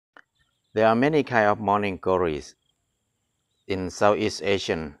There are many kinds of morning glories. In Southeast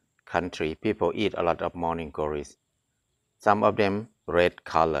Asian country, people eat a lot of morning glories. Some of them red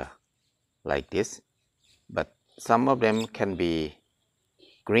color, like this, but some of them can be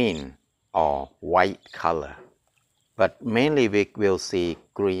green or white color. But mainly we will see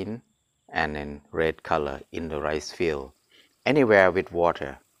green and then red color in the rice field. Anywhere with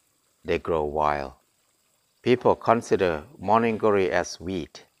water, they grow wild. People consider morning glory as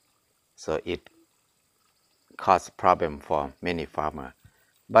weed, so it causes problem for many farmers.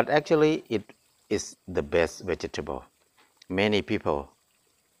 But actually, it is the best vegetable. Many people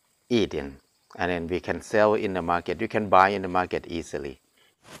eat it, and then we can sell in the market. You can buy in the market easily.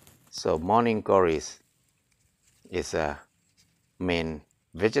 So morning glories is a main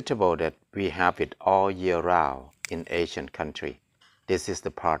vegetable that we have it all year round in Asian country. This is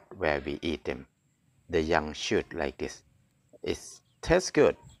the part where we eat them. The young shoot like this. It tastes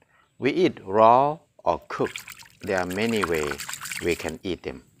good. We eat raw or cooked. There are many ways we can eat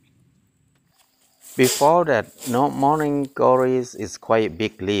them. Before that, no morning glories is quite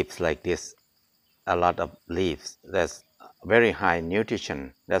big leaves like this. A lot of leaves. That's very high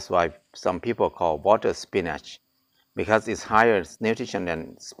nutrition. That's why some people call water spinach, because it's higher nutrition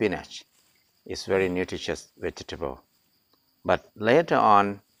than spinach. It's very nutritious vegetable. But later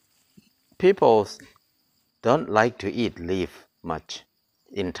on, people don't like to eat leaf much.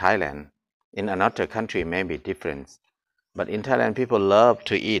 In Thailand, in another country may be different. But in Thailand, people love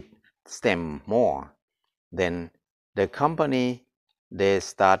to eat stem more. Then the company, they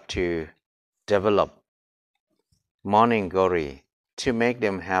start to develop morning glory to make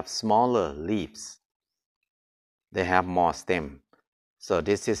them have smaller leaves. They have more stem. So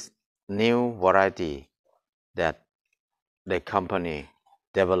this is new variety that the company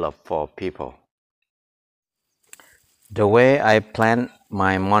developed for people. The way I plant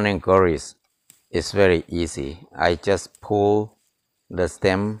my morning glories is very easy. I just pull the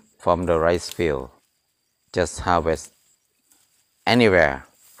stem from the rice field. Just harvest anywhere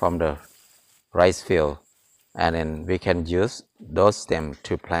from the rice field, and then we can use those stems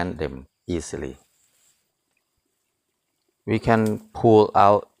to plant them easily. We can pull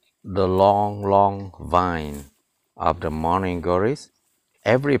out the long vine of the morning glories.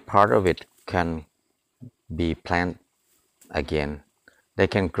 Every part of it can be planted again. They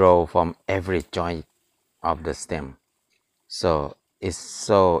can grow from every joint of the stem. So it's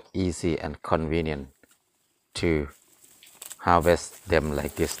so easy and convenient to harvest them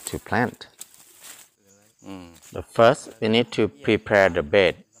like this to plant. First, we need to prepare the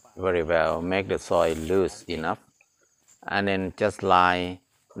bed very well, make the soil loose enough, and then just line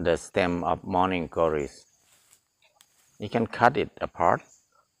the stem of morning glories. You can cut it apart,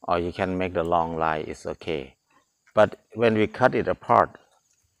 or you can make the long line, it's okay. But when we cut it apart,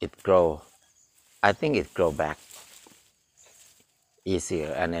 I think it grow back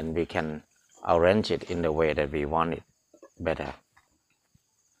easier, and then we can arrange it in the way that we want it better.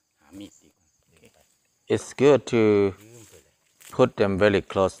 It's good to put them very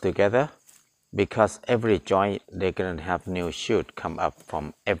close together, because every joint they can have new shoot come up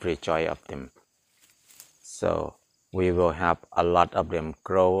from every joint of them. So we will have a lot of them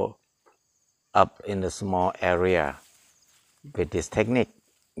grow up in the small area. With this technique,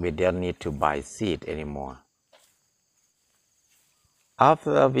 we don't need to buy seed anymore.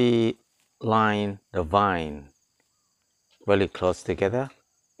 After we line the vine very close together,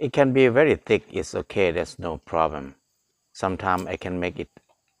 it can be very thick, it's okay, there's no problem. Sometimes I can make it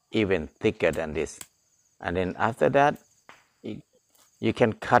even thicker than this. And then after that, you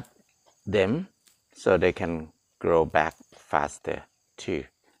can cut them so they can grow back faster too.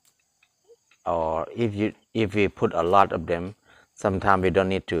 Or if we put a lot of them, sometimes we don't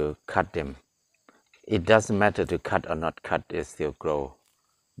need to cut them. It doesn't matter to cut or not cut, they still grow.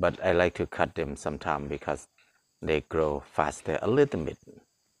 But I like to cut them sometimes because they grow faster a little bit.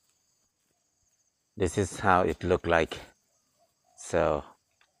 This is how it look like. So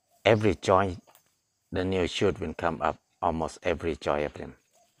every joint, the new shoot will come up, almost every joint of them.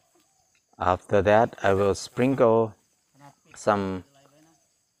 After that, I will sprinkle some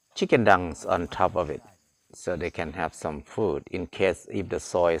chicken dungs on top of it, so they can have some food in case if the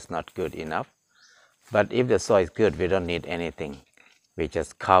soil is not good enough. But if the soil is good, we don't need anything. We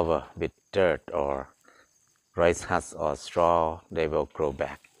just cover with dirt or rice husk or straw, they will grow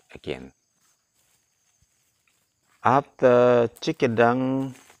back again. After chicken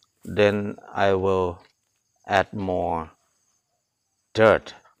dung, then I will add more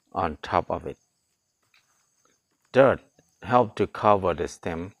dirt on top of it. Dirt helps to cover the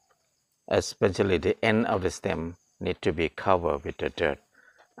stem, especially the end of the stem need to be covered with the dirt.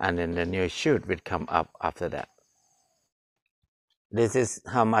 and then the new shoot will come up after that. This is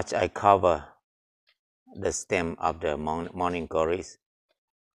how much I cover the stem of the morning glories.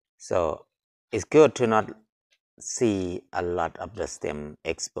 So it's good to not see a lot of the stem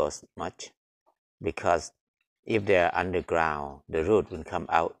exposed much, because if they're underground, the root will come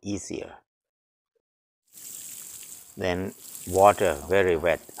out easier. Then water very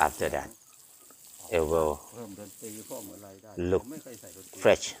wet after that. It will look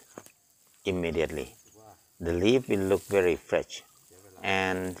fresh immediately. The leaf will look very fresh,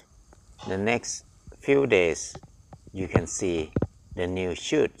 and the next few days you can see the new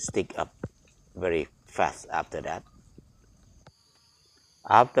shoot stick up very fast after that.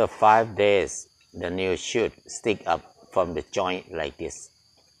 After 5 days, the new shoot stick up from the joint like this.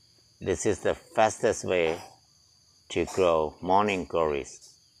 This is the fastest way to grow morning glories.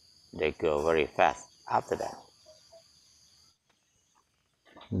 They grow very fast after that.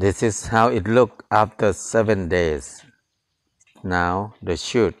 This is how it looked after 7 days. Now the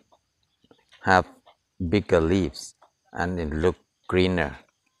shoot have bigger leaves and it look greener.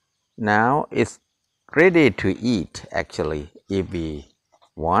 Now it's ready to eat. Actually, if we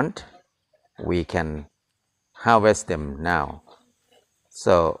want, we can harvest them now.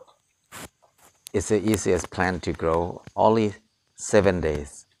 So it's the easiest plant to grow. Only 7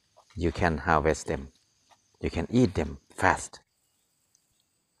 days you can harvest them. You can eat them fast.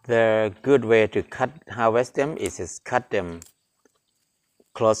 The good way to harvest them is to cut them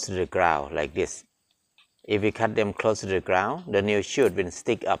close to the ground like this. If you cut them close to the ground, the new shoot will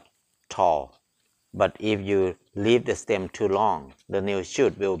stick up tall. But if you leave the stem too long, the new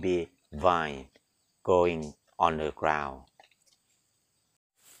shoot will be vine going on the ground.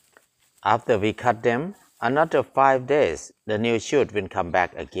 After we cut them, another 5 days, the new shoot will come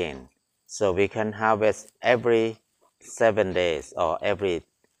back again. So we can harvest every 7 days or every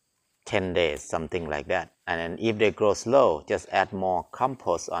 10 days, something like that. And then if they grow slow, just add more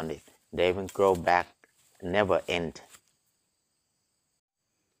compost on it. They will grow back, never end.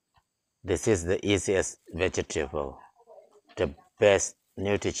 This is the easiest vegetable, the best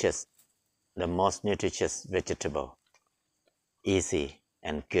nutritious, the most nutritious vegetable. Easy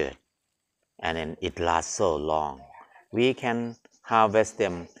and good. And then it lasts so long. We can harvest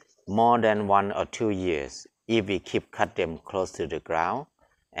them more than 1 or 2 years if we keep cut them close to the ground.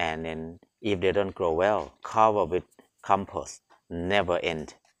 And then if they don't grow well, cover with compost, never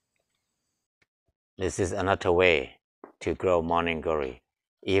end. This is another way to grow morning glory.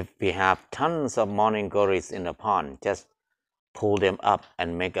 If we have tons of morning glories in the pond, just pull them up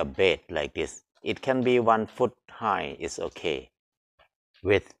and make a bed like this. It can be 1 foot high, it's okay.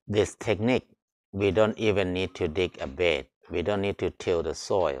 With this technique, we don't even need to dig a bed. We don't need to till the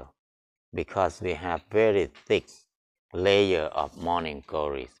soil, because we have very thick layer of morning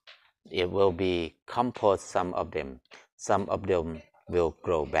glories. It will be compost, some of them will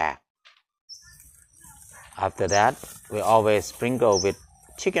grow back. After that, we always sprinkle with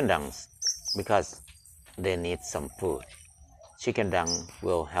chicken dungs, because they need some food. Chicken dung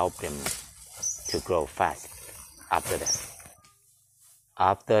will help them to grow fast after that.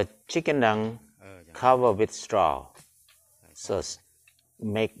 After chicken dung, cover with straw. So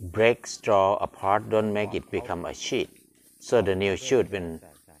break straw apart, don't make it become a sheet. So the new shoot will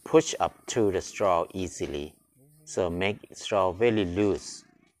push up through the straw easily. So make straw very loose.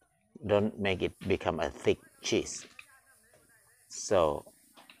 Don't make it become a thick cheese. So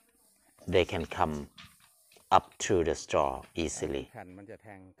they can come up through the straw easily.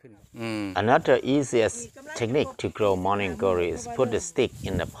 Another easiest technique to grow morning glory is put the stick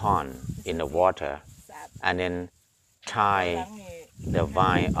in the pond, in the water, and then tie the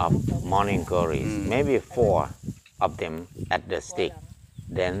vine of morning glories, maybe 4 of them at the stick.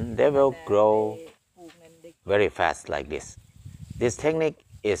 Then they will grow very fast like this. This technique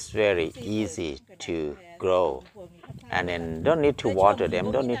is very easy to grow, and then don't need to water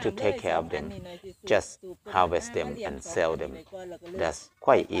them, don't need to take care of them, just harvest them and sell them. That's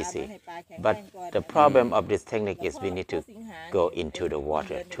quite easy. But the problem of this technique is we need to go into the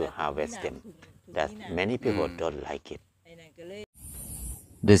water to harvest them. That many people don't like it.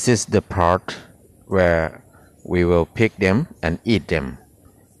 This is the part where we will pick them and eat them.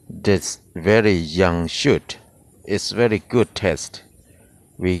 This very young shoot is very good taste.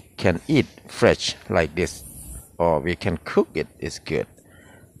 We can eat fresh like this, or we can cook it. It's good.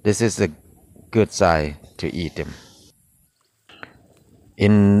 This is a good side to eat them.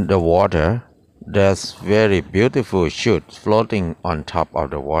 In the water, there's very beautiful shoots floating on top of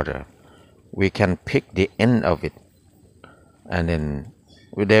the water. We can pick the end of it, and then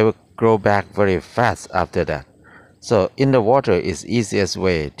they will grow back very fast after that. So in the water is easiest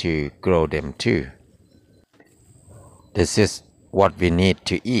way to grow them too. This is what we need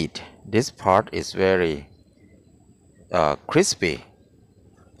to eat. This part is very crispy.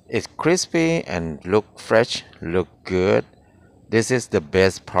 It's crispy and look fresh, look good. This is the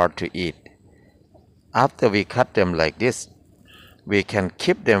best part to eat. After we cut them like this, we can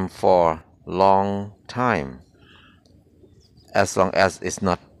keep them for long time as long as it's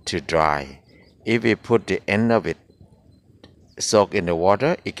not too dry. If we put the end of it soak in the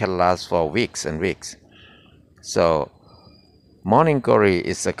water, it can last for weeks and weeks. So morning glory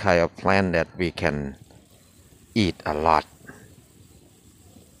is a kind of plant that we can eat a lot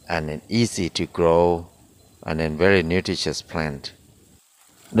and then easy to grow and then very nutritious plant.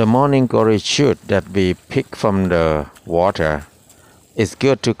 The morning glory shoot that we pick from the water, it's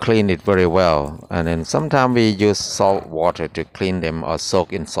good to clean it very well, and then sometimes we use salt water to clean them or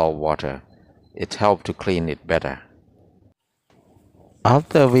soak in salt water. It helps to clean it better.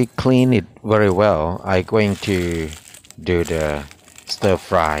 After we clean it very well, I'm going to do the stir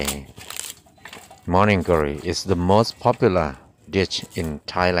fry. Morning glory is the most popular dish in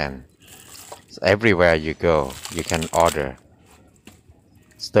Thailand. So everywhere you go, you can order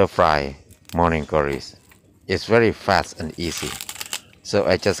stir fry morning glories. It's very fast and easy. So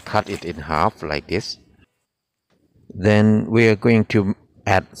I just cut it in half like this. Then we are going to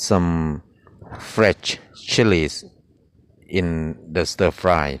add some fresh chilies in the stir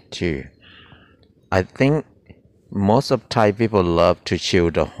fry too. I think most of Thai people love to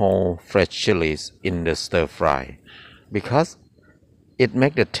chew the whole fresh chilies in the stir fry because it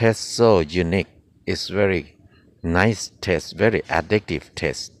makes the taste so unique. It's very nice taste, very addictive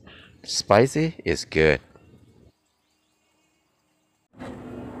taste. Spicy is good.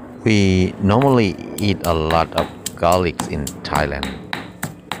 We normally eat a lot of garlics in Thailand.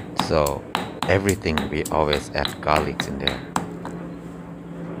 So everything we always add garlics in there.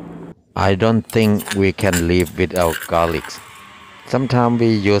 I don't think we can live without garlics. Sometimes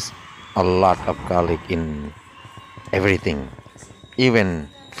we use a lot of garlic in everything. Even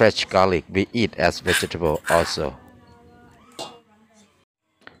fresh garlic we eat as vegetable also.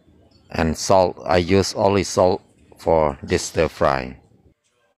 And salt, I use only salt for this stir fry.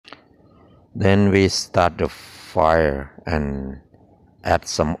 Then we start the fire and add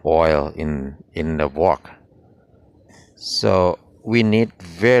some oil in the wok. So we need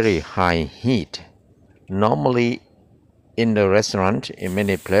very high heat. Normally in the restaurant, in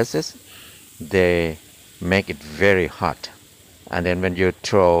many places, they make it very hot. And then when you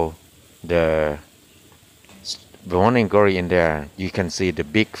throw the morning glory in there, you can see the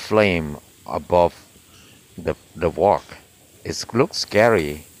big flame above the wok. It looks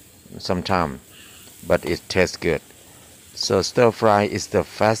scary sometimes, but it tastes good. So stir fry is the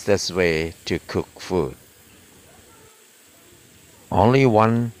fastest way to cook food. Only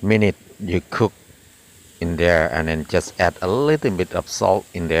 1 minute you cook in there and then just add a little bit of salt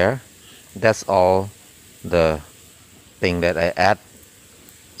in there. That's all the thing that I add.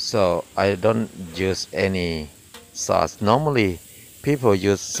 So I don't use any sauce. Normally people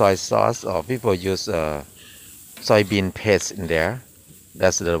use soy sauce or people use soybean paste in there.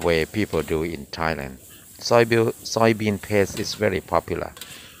 That's the way people do in Thailand. Soybean paste is very popular.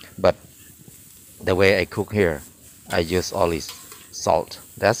 But the way I cook here, I use only salt.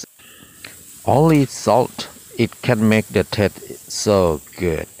 That's only salt. It can make the taste so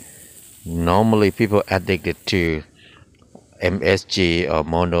good. Normally people addicted to MSG or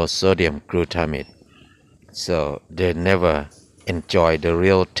monosodium glutamate. So they never enjoy the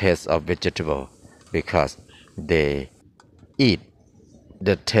real taste of vegetable because they eat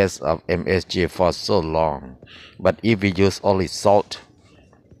the taste of MSG for so long. But if we use only salt,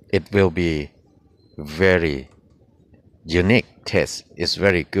 it will be very unique taste. It's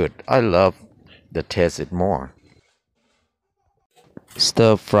very good. I love the taste it more.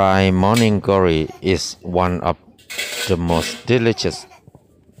 Stir fry morning glory is one of the most delicious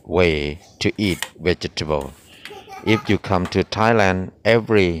way to eat vegetable. If you come to Thailand,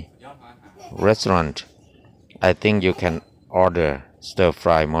 every restaurant, I think you can order stir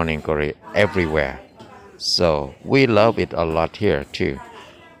fry morning glory everywhere. So we love it a lot here too.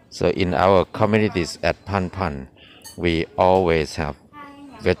 So in our communities at Pan Pan, we always have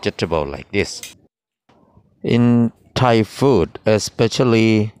vegetable like this. In Thai food,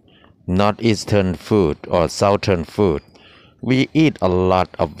 especially northeastern food or southern food, we eat a lot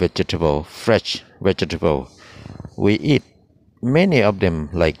of vegetable, fresh vegetable. We eat many of them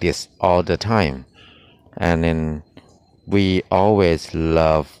like this all the time. And then we always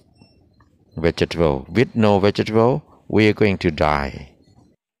love vegetable. With no vegetable, we are going to die.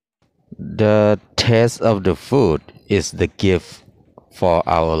 The taste of the food is the gift for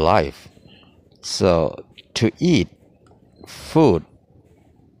our life. So to eat food,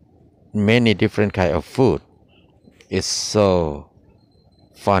 many different kind of food, is so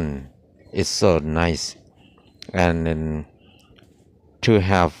fun. It's so nice. And then to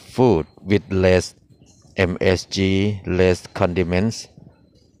have food with less MSG, less condiments,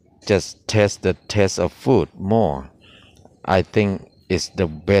 just taste the taste of food more. I think it's the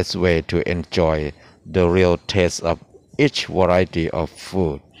best way to enjoy the real taste of each variety of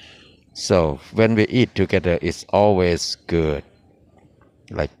food. So when we eat together, it's always good.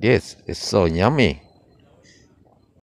 Like this, it's so yummy.